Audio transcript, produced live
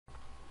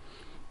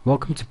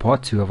Welcome to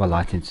part 2 of our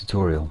lighting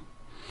tutorial.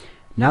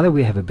 Now that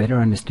we have a better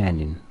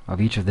understanding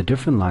of each of the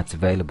different lights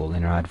available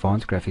in our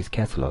Advanced Graphics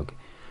catalog,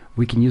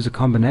 we can use a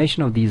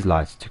combination of these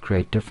lights to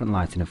create different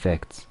lighting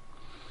effects.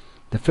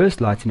 The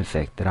first lighting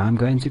effect that I'm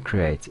going to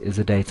create is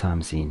a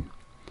daytime scene.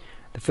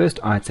 The first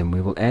item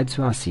we will add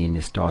to our scene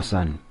is Star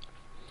Sun.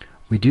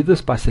 We do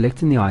this by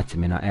selecting the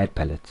item in our Add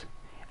palette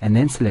and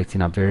then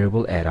selecting our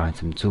variable Add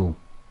Item tool.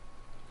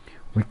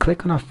 We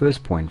click on our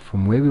first point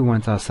from where we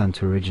want our sun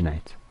to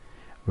originate.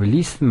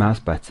 Release the mouse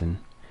button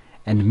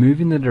and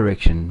move in the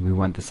direction we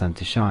want the sun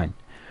to shine,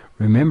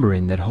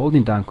 remembering that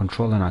holding down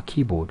Control on our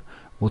keyboard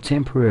will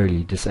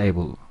temporarily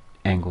disable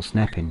angle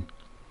snapping.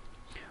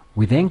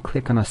 We then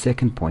click on our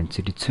second point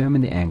to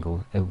determine the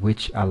angle at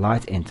which our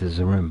light enters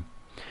the room.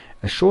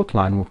 A short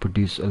line will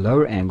produce a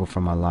lower angle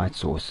from our light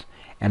source,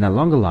 and a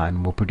longer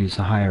line will produce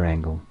a higher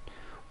angle.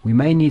 We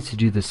may need to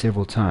do this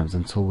several times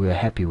until we are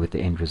happy with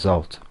the end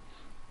result.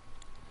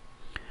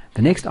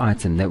 The next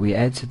item that we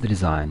add to the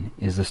design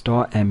is the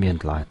star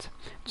ambient light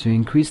to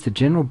increase the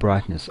general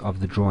brightness of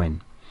the drawing.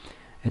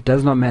 It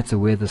does not matter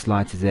where this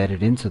light is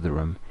added into the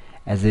room,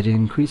 as it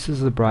increases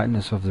the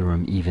brightness of the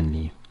room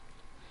evenly.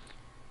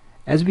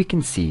 As we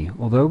can see,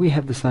 although we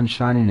have the sun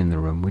shining in the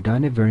room, we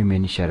don't have very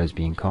many shadows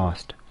being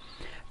cast.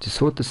 To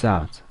sort this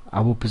out, I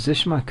will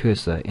position my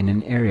cursor in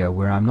an area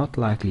where I'm not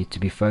likely to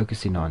be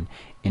focusing on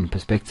in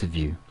perspective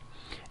view,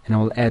 and I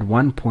will add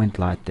one point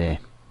light there.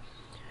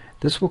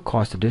 This will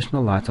cast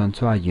additional light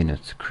onto our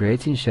unit,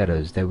 creating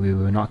shadows that we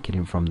were not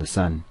getting from the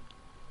sun.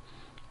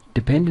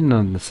 Depending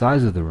on the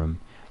size of the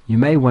room, you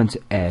may want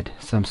to add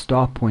some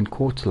star point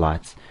quarter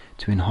lights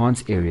to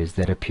enhance areas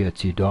that appear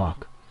too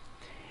dark.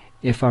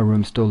 If our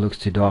room still looks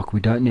too dark,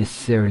 we don't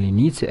necessarily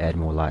need to add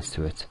more lights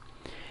to it.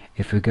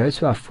 If we go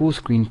to our full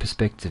screen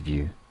perspective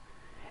view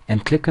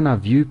and click on our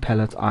view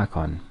palette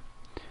icon,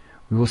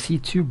 we will see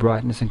two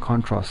brightness and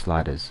contrast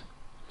sliders.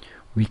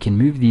 We can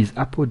move these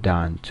up or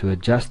down to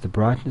adjust the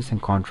brightness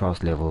and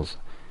contrast levels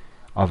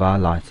of our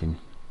lighting.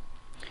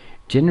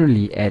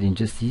 Generally, adding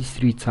just these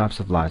three types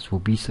of lights will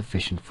be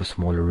sufficient for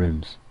smaller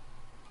rooms.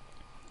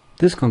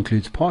 This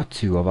concludes part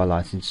 2 of our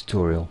lighting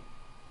tutorial.